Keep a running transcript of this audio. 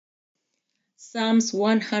Psalms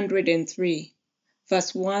 103,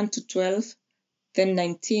 verse 1 to 12, then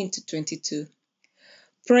 19 to 22.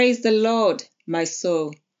 Praise the Lord, my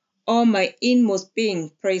soul. All my inmost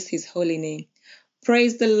being, praise his holy name.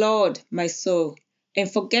 Praise the Lord, my soul, and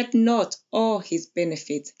forget not all his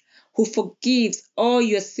benefits, who forgives all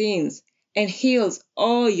your sins and heals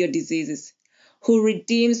all your diseases, who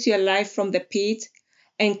redeems your life from the pit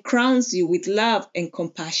and crowns you with love and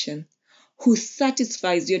compassion, who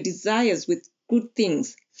satisfies your desires with good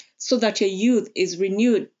things, so that your youth is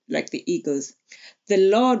renewed like the eagles. The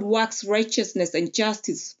Lord works righteousness and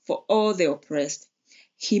justice for all the oppressed.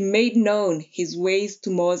 He made known his ways to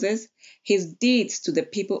Moses, his deeds to the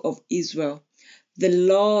people of Israel. The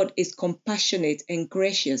Lord is compassionate and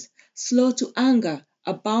gracious, slow to anger,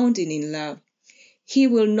 abounding in love. He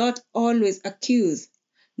will not always accuse,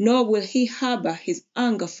 nor will he harbor his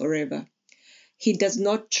anger forever. He does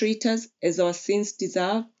not treat us as our sins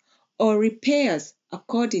deserve, or repay us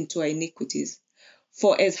according to our iniquities.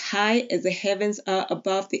 For as high as the heavens are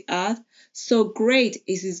above the earth, so great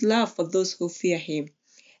is his love for those who fear him.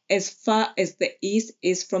 As far as the east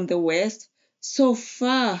is from the west, so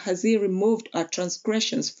far has he removed our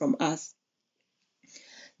transgressions from us.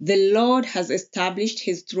 The Lord has established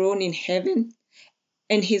his throne in heaven,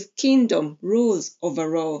 and his kingdom rules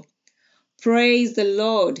over all. Praise the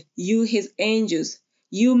Lord, you his angels,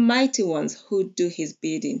 you mighty ones who do his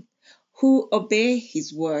bidding, who obey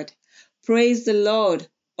his word. Praise the Lord,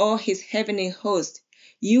 all his heavenly host,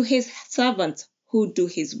 you his servants who do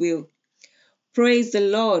his will. Praise the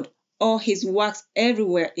Lord, all his works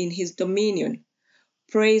everywhere in his dominion.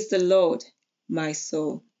 Praise the Lord, my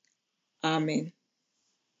soul. Amen.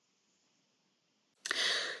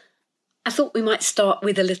 I thought we might start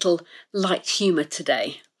with a little light humour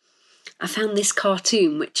today. I found this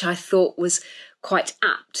cartoon which I thought was quite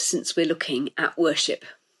apt since we're looking at worship.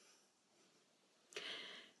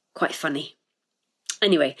 Quite funny.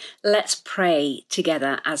 Anyway, let's pray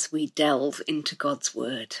together as we delve into God's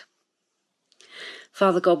word.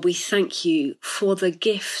 Father God, we thank you for the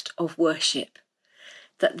gift of worship,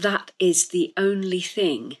 that is the only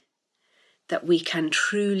thing that we can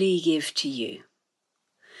truly give to you.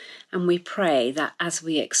 And we pray that as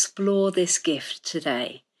we explore this gift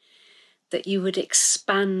today, that you would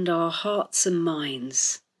expand our hearts and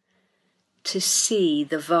minds to see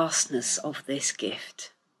the vastness of this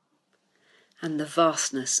gift and the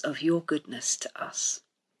vastness of your goodness to us.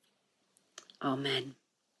 Amen.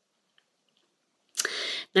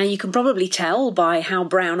 Now you can probably tell by how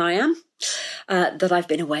brown I am that I've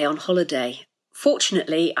been away on holiday.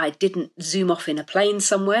 Fortunately, I didn't zoom off in a plane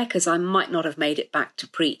somewhere because I might not have made it back to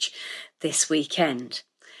preach this weekend.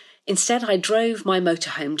 Instead, I drove my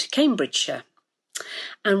motorhome to Cambridgeshire.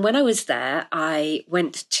 And when I was there, I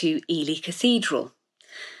went to Ely Cathedral.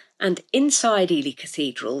 And inside Ely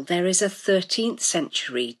Cathedral, there is a 13th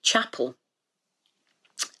century chapel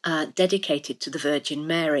dedicated to the Virgin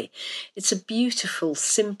Mary. It's a beautiful,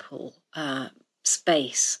 simple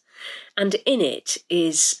space. And in it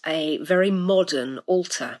is a very modern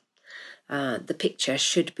altar. The picture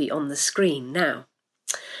should be on the screen now.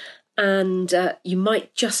 And you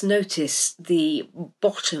might just notice the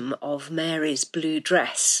bottom of Mary's blue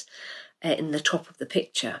dress in the top of the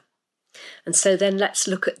picture. And so then let's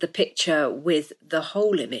look at the picture with the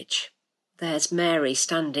whole image. There's Mary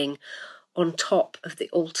standing on top of the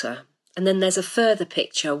altar. And then there's a further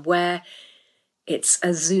picture where it's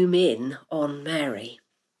a zoom in on Mary.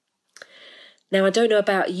 Now, I don't know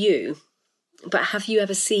about you, but have you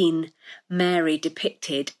ever seen Mary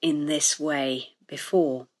depicted in this way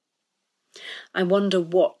before? I wonder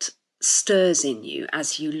what stirs in you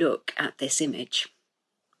as you look at this image.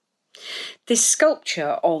 This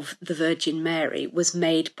sculpture of the Virgin Mary was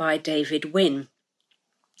made by David Wynne.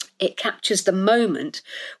 It captures the moment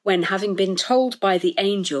when, having been told by the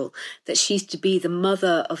angel that she's to be the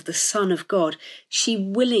mother of the Son of God, she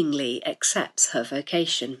willingly accepts her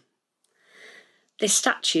vocation. This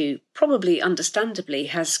statue, probably understandably,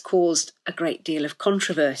 has caused a great deal of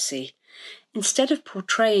controversy. Instead of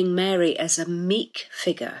portraying Mary as a meek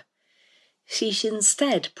figure, she's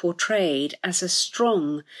instead portrayed as a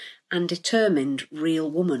strong and determined real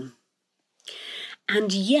woman.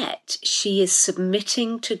 And yet she is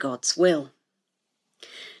submitting to God's will.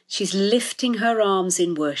 She's lifting her arms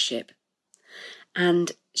in worship,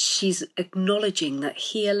 and she's acknowledging that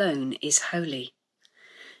he alone is holy.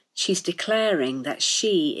 She's declaring that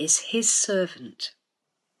she is his servant.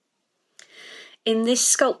 In this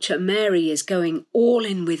sculpture, Mary is going all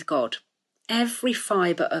in with God, every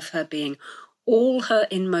fibre of her being, all her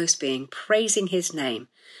inmost being, praising his name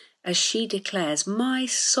as she declares, "My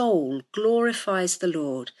soul glorifies the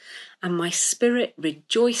Lord, and my spirit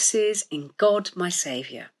rejoices in God my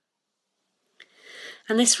Saviour."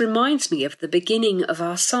 And this reminds me of the beginning of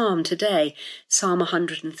our psalm today, Psalm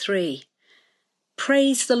 103.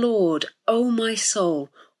 "Praise the Lord, O my soul,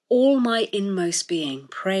 all my inmost being,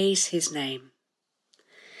 praise his name."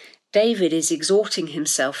 David is exhorting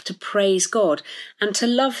himself to praise God and to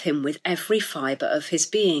love him with every fibre of his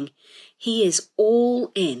being. He is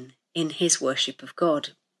all in his worship of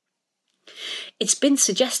God. It's been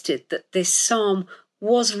suggested that this psalm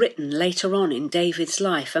was written later on in David's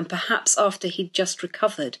life, and perhaps after he'd just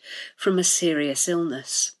recovered from a serious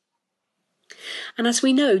illness. And as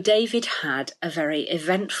we know, David had a very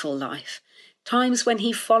eventful life, times when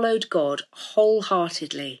he followed God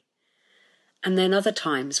wholeheartedly, and then other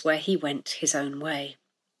times where he went his own way.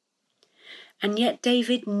 And yet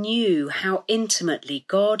David knew how intimately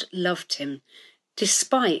God loved him,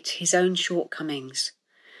 despite his own shortcomings.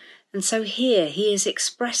 And so here he is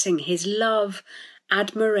expressing his love,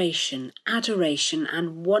 admiration, adoration,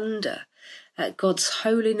 and wonder at God's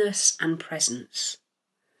holiness and presence.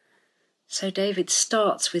 So David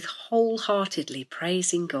starts with wholeheartedly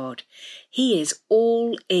praising God. He is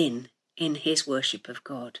all in his worship of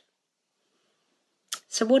God.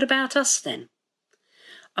 So what about us then?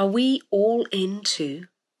 Are we all in too?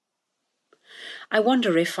 I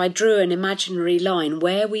wonder if I drew an imaginary line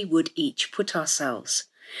where we would each put ourselves.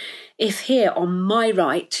 If here on my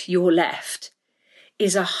right, your left,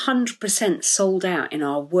 is 100% sold out in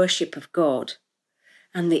our worship of God,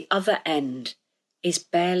 and the other end is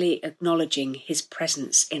barely acknowledging his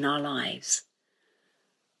presence in our lives,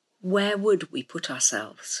 where would we put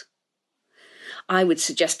ourselves? I would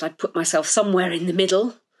suggest I'd put myself somewhere in the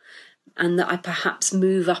middle, and that I perhaps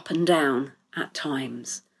move up and down at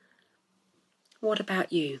times. What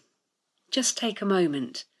about you? Just take a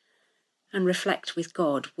moment and reflect with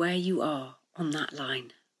God where you are on that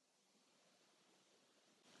line.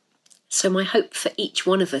 So my hope for each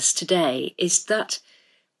one of us today is that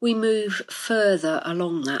we move further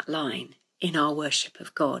along that line in our worship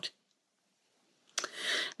of God.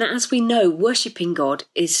 Now, as we know, worshipping God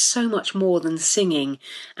is so much more than singing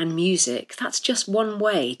and music. That's just one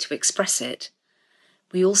way to express it.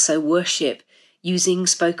 We also worship using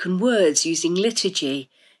spoken words, using liturgy,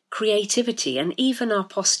 creativity, and even our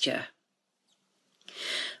posture.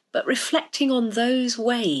 But reflecting on those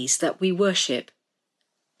ways that we worship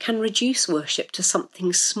can reduce worship to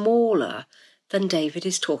something smaller than David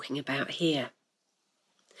is talking about here.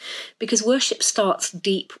 Because worship starts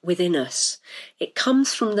deep within us. It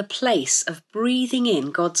comes from the place of breathing in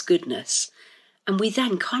God's goodness, and we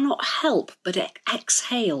then cannot help but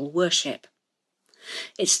exhale worship.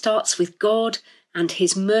 It starts with God and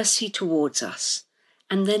his mercy towards us,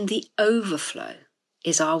 and then the overflow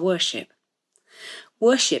is our worship.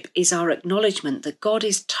 Worship is our acknowledgement that God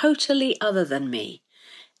is totally other than me,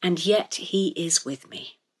 and yet he is with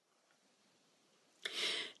me.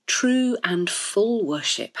 True and full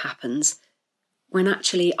worship happens when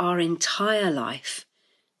actually our entire life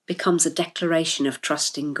becomes a declaration of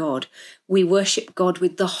trust in God. We worship God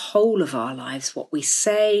with the whole of our lives, what we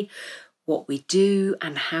say, what we do,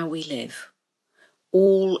 and how we live,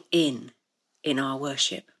 all in our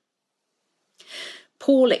worship.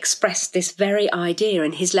 Paul expressed this very idea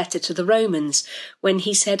in his letter to the Romans when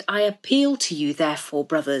he said, "I appeal to you, therefore,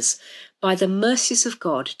 brothers, by the mercies of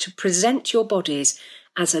God, to present your bodies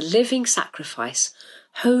as a living sacrifice,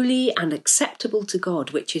 holy and acceptable to God,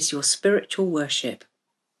 which is your spiritual worship."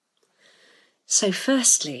 So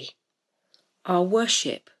firstly, our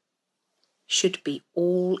worship should be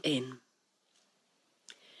all in.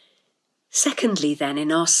 Secondly, then, in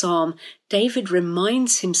our psalm, David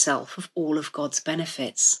reminds himself of all of God's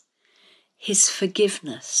benefits, his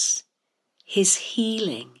forgiveness, his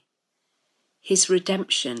healing, his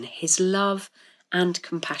redemption, his love and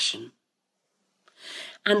compassion,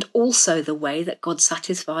 and also the way that God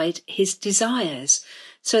satisfied his desires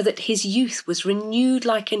so that his youth was renewed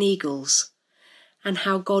like an eagle's, and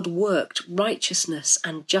how God worked righteousness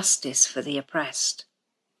and justice for the oppressed.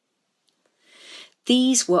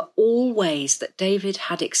 These were all ways that David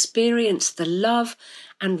had experienced the love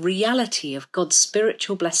and reality of God's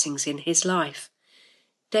spiritual blessings in his life.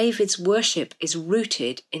 David's worship is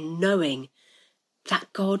rooted in knowing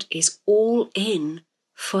that God is all in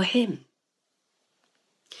for him.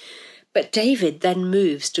 But David then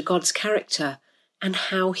moves to God's character and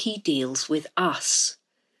how he deals with us.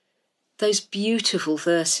 Those beautiful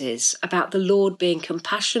verses about the Lord being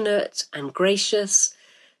compassionate and gracious,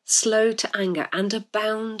 slow to anger, and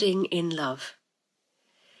abounding in love.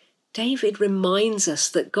 David reminds us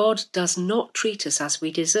that God does not treat us as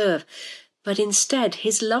we deserve, but instead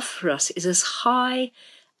his love for us is as high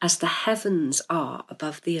as the heavens are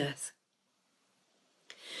above the earth.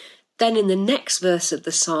 Then in the next verse of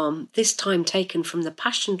the psalm, this time taken from the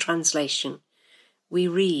Passion Translation, we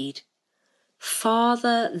read,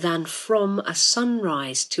 "Farther than from a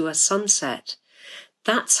sunrise to a sunset,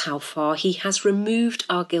 that's how far he has removed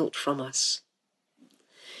our guilt from us."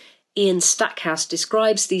 Ian Stackhouse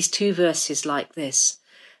describes these two verses like this: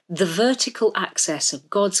 "The vertical access of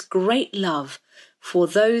God's great love for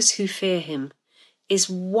those who fear him is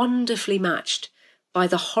wonderfully matched by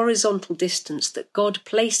the horizontal distance that God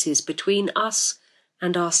places between us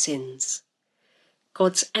and our sins.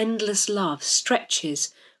 God's endless love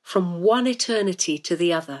stretches from one eternity to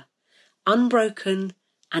the other, unbroken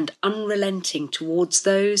and unrelenting towards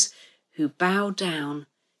those who bow down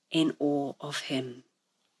in awe of him."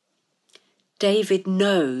 David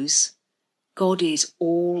knows God is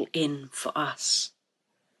all in for us.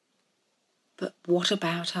 But what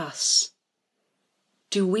about us?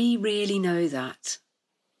 Do we really know that?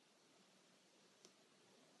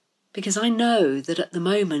 Because I know that at the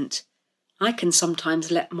moment, I can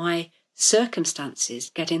sometimes let my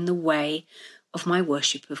circumstances get in the way of my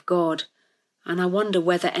worship of God, and I wonder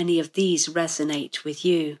whether any of these resonate with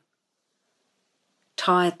you.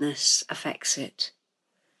 Tiredness affects it.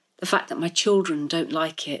 The fact that my children don't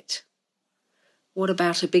like it. What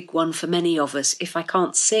about a big one for many of us? If I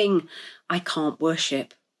can't sing, I can't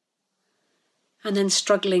worship. And then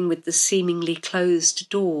struggling with the seemingly closed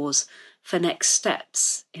doors for next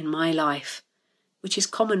steps in my life, which is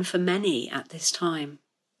common for many at this time.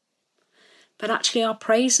 But actually our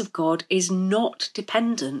praise of God is not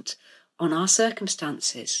dependent on our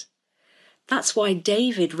circumstances. That's why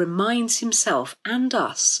David reminds himself and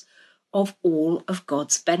us of all of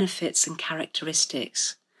God's benefits and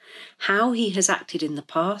characteristics, how he has acted in the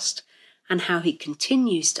past and how he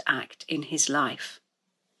continues to act in his life.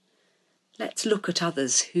 Let's look at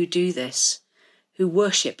others who do this, who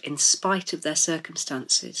worship in spite of their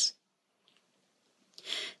circumstances.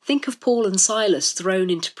 Think of Paul and Silas thrown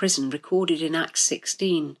into prison, recorded in Acts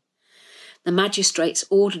 16. The magistrates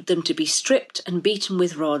ordered them to be stripped and beaten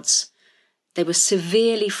with rods. They were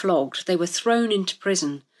severely flogged. They were thrown into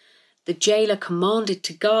prison. The jailer commanded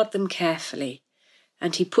to guard them carefully,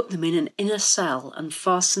 and he put them in an inner cell and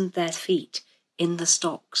fastened their feet in the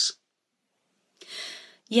stocks.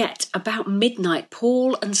 Yet about midnight,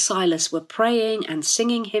 Paul and Silas were praying and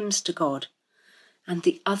singing hymns to God, and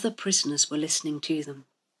the other prisoners were listening to them.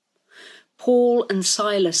 Paul and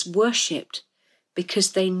Silas worshipped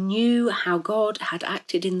because they knew how God had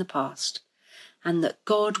acted in the past and that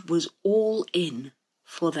God was all in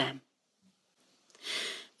for them.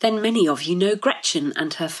 Then many of you know Gretchen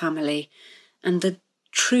and her family and the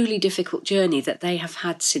truly difficult journey that they have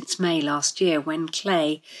had since May last year, when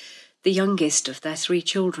Clay, the youngest of their 3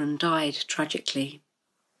 children, died tragically.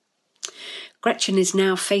 Gretchen is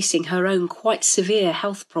now facing her own quite severe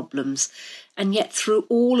health problems, and yet through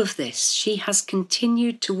all of this, she has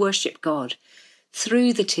continued to worship God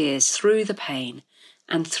through the tears, through the pain,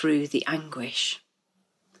 and through the anguish.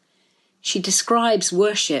 She describes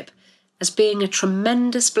worship as being a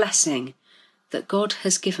tremendous blessing that God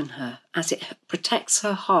has given her, as it protects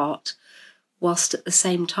her heart whilst at the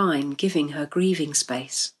same time giving her grieving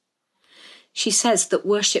space. She says that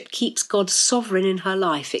worship keeps God sovereign in her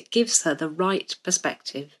life. It gives her the right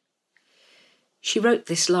perspective. She wrote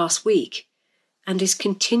this last week and is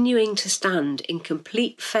continuing to stand in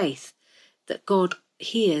complete faith that God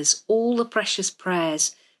hears all the precious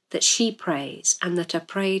prayers that she prays and that are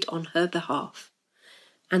prayed on her behalf,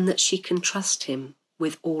 and that she can trust him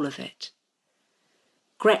with all of it.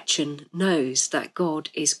 Gretchen knows that God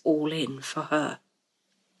is all in for her.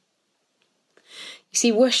 You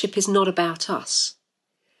see, worship is not about us.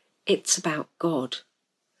 It's about God.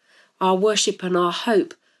 Our worship and our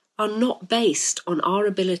hope are not based on our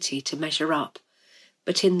ability to measure up,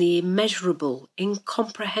 but in the immeasurable,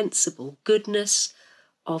 incomprehensible goodness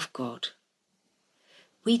of God.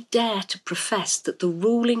 We dare to profess that the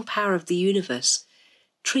ruling power of the universe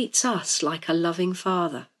treats us like a loving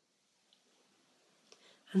Father.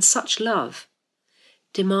 And such love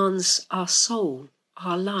demands our soul,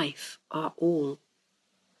 our life, our all.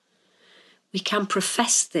 We can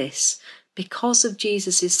profess this because of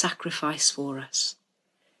Jesus' sacrifice for us.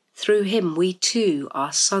 Through him, we too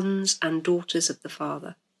are sons and daughters of the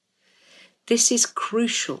Father. This is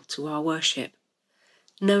crucial to our worship,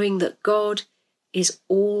 knowing that God is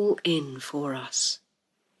all in for us.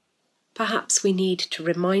 Perhaps we need to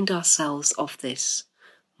remind ourselves of this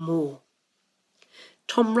more.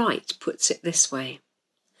 Tom Wright puts it this way: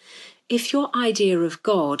 If your idea of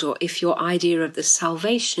God, or if your idea of the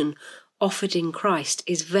salvation offered in Christ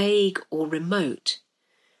is vague or remote,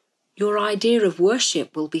 your idea of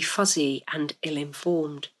worship will be fuzzy and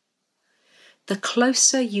ill-informed. The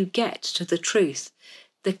closer you get to the truth,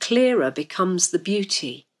 the clearer becomes the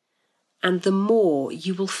beauty, and the more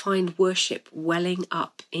you will find worship welling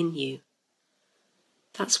up in you.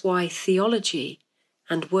 That's why theology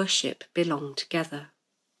and worship belong together.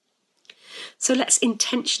 So let's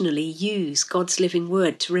intentionally use God's living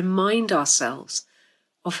word to remind ourselves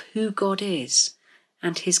of who God is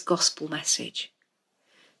and his gospel message.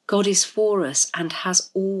 God is for us and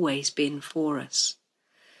has always been for us.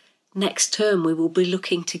 Next term, we will be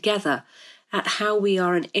looking together at how we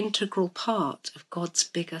are an integral part of God's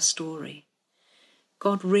bigger story.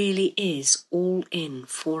 God really is all in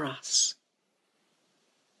for us.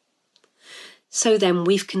 So then,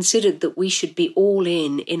 we've considered that we should be all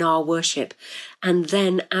in our worship, and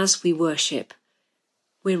then as we worship,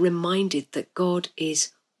 we're reminded that God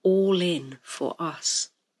is all in for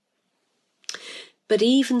us. But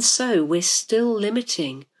even so, we're still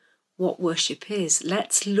limiting what worship is.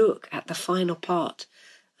 Let's look at the final part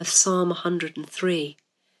of Psalm 103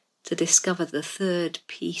 to discover the third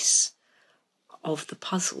piece of the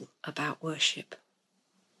puzzle about worship.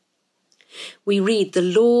 We read, "The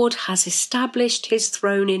Lord has established his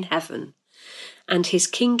throne in heaven, and his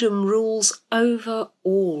kingdom rules over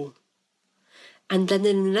all." And then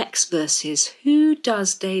in the next verses, who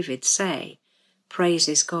does David say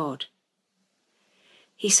praises God?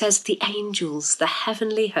 He says the angels, the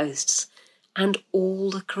heavenly hosts, and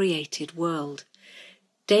all the created world.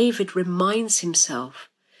 David reminds himself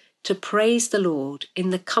to praise the Lord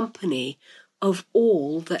in the company of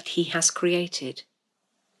all that he has created.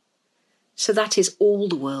 So that is all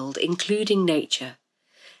the world, including nature.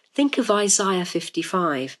 Think of Isaiah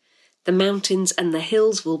 55. The mountains and the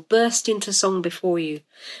hills will burst into song before you,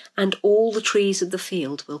 and all the trees of the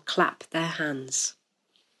field will clap their hands.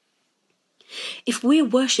 If we're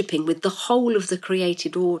worshipping with the whole of the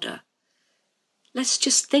created order, let's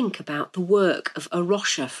just think about the work of A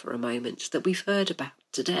Rocha for a moment that we've heard about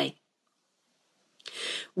today.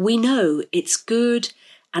 We know it's good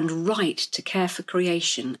and right to care for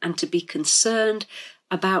creation and to be concerned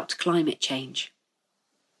about climate change.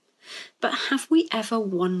 But have we ever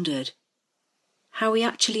wondered how we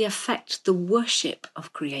actually affect the worship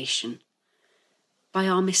of creation by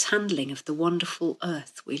our mishandling of the wonderful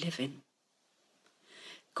earth we live in?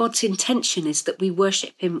 God's intention is that we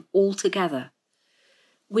worship him all together.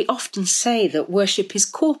 We often say that worship is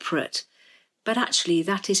corporate, but actually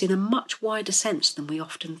that is in a much wider sense than we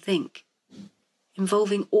often think,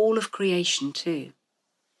 involving all of creation too.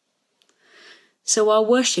 So our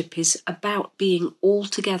worship is about being all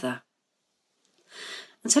together.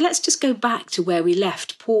 And so let's just go back to where we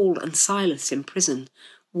left Paul and Silas in prison,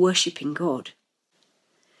 worshipping God.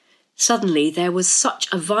 Suddenly there was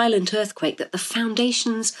such a violent earthquake that the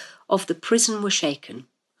foundations of the prison were shaken.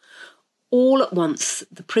 All at once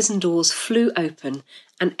the prison doors flew open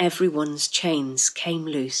and everyone's chains came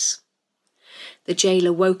loose. The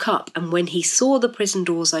jailer woke up, and when he saw the prison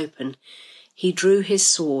doors open, he drew his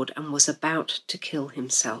sword and was about to kill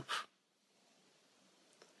himself.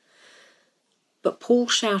 But Paul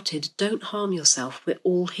shouted, "Don't harm yourself, we're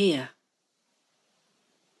all here."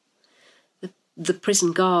 The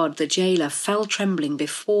prison guard, the jailer, fell trembling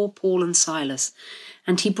before Paul and Silas,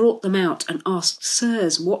 and he brought them out and asked,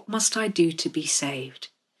 "Sirs, what must I do to be saved?"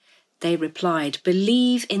 They replied,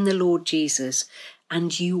 "Believe in the Lord Jesus,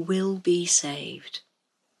 and you will be saved."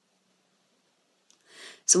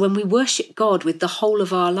 So when we worship God with the whole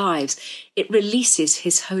of our lives, it releases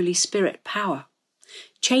his Holy Spirit power,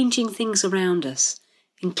 changing things around us,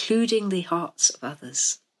 including the hearts of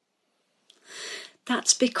others.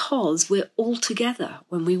 That's because we're all together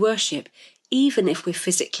when we worship, even if we're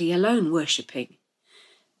physically alone worshipping.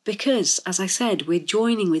 Because, as I said, we're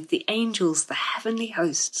joining with the angels, the heavenly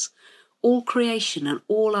hosts, all creation and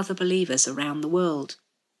all other believers around the world.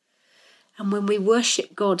 And when we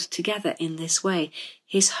worship God together in this way,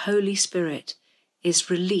 his Holy Spirit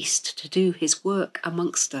is released to do his work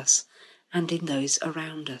amongst us and in those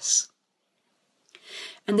around us.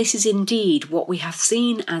 And this is indeed what we have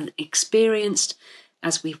seen and experienced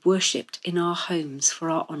as we've worshipped in our homes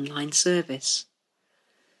for our online service.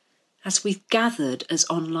 As we've gathered as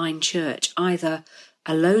online church, either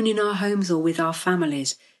alone in our homes or with our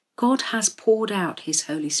families, God has poured out his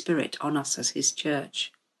Holy Spirit on us as his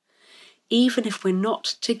church. Even if we're not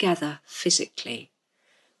together physically,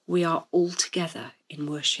 we are all together in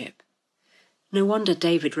worship. No wonder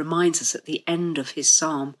David reminds us at the end of his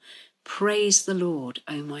psalm, "Praise the Lord,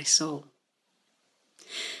 O my soul."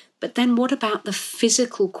 But then what about the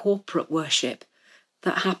physical corporate worship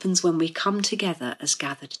that happens when we come together as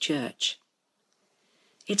gathered church?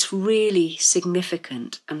 It's really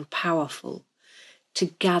significant and powerful to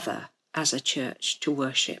gather as a church to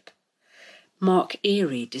worship. Mark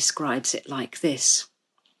Erie describes it like this: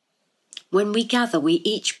 when we gather, we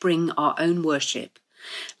each bring our own worship,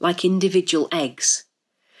 like individual eggs.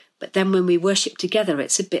 But then when we worship together,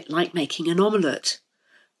 it's a bit like making an omelette.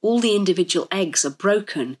 All the individual eggs are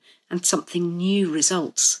broken and something new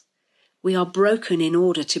results. We are broken in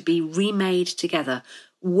order to be remade together,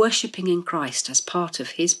 worshipping in Christ as part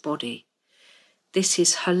of his body. This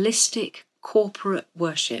is holistic, corporate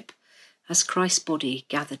worship as Christ's body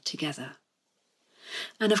gathered together.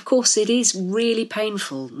 And of course, it is really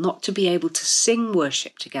painful not to be able to sing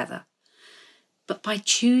worship together. But by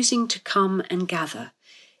choosing to come and gather,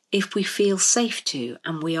 if we feel safe to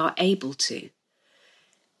and we are able to,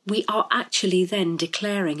 we are actually then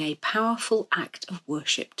declaring a powerful act of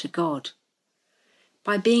worship to God.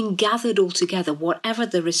 By being gathered all together, whatever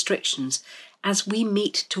the restrictions, as we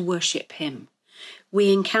meet to worship him,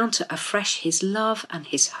 we encounter afresh his love and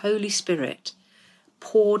his Holy Spirit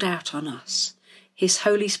poured out on us. His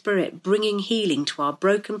Holy Spirit bringing healing to our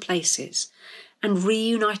broken places and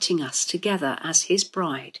reuniting us together as his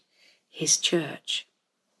bride, his church.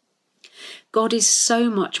 God is so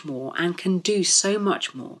much more and can do so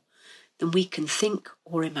much more than we can think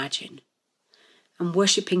or imagine. And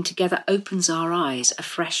worshipping together opens our eyes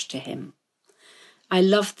afresh to him. I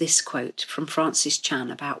love this quote from Francis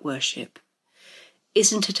Chan about worship.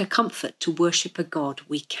 Isn't it a comfort to worship a God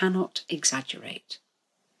we cannot exaggerate?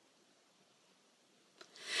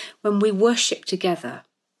 When we worship together,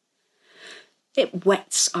 it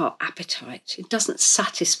whets our appetite. It doesn't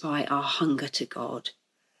satisfy our hunger to God,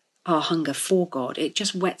 our hunger for God. It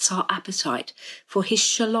just whets our appetite for his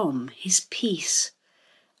shalom, his peace,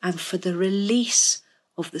 and for the release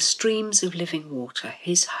of the streams of living water,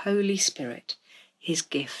 his Holy Spirit, his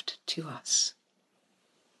gift to us.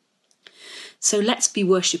 So let's be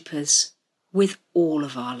worshippers with all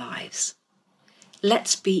of our lives.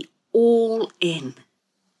 Let's be all in.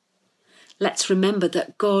 Let's remember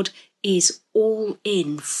that God is all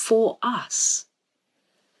in for us.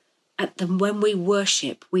 And when we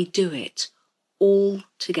worship, we do it all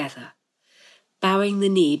together, bowing the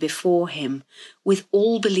knee before him with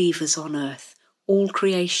all believers on earth, all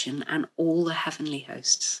creation and all the heavenly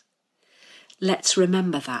hosts. Let's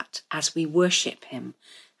remember that as we worship him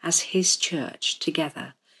as his church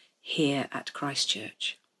together here at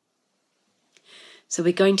Christchurch. So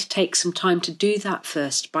we're going to take some time to do that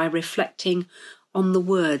first by reflecting on the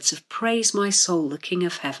words of Praise My Soul, the King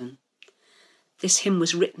of Heaven. This hymn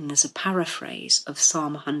was written as a paraphrase of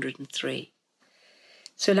Psalm 103.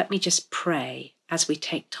 So let me just pray as we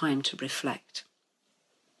take time to reflect.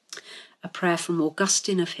 A prayer from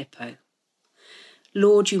Augustine of Hippo.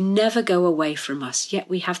 Lord, you never go away from us, yet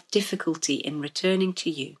we have difficulty in returning to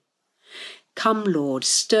you. Come, Lord,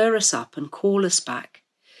 stir us up and call us back.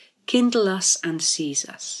 Kindle us and seize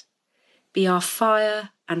us. Be our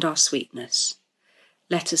fire and our sweetness.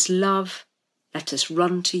 Let us love, let us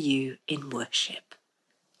run to you in worship.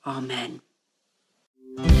 Amen.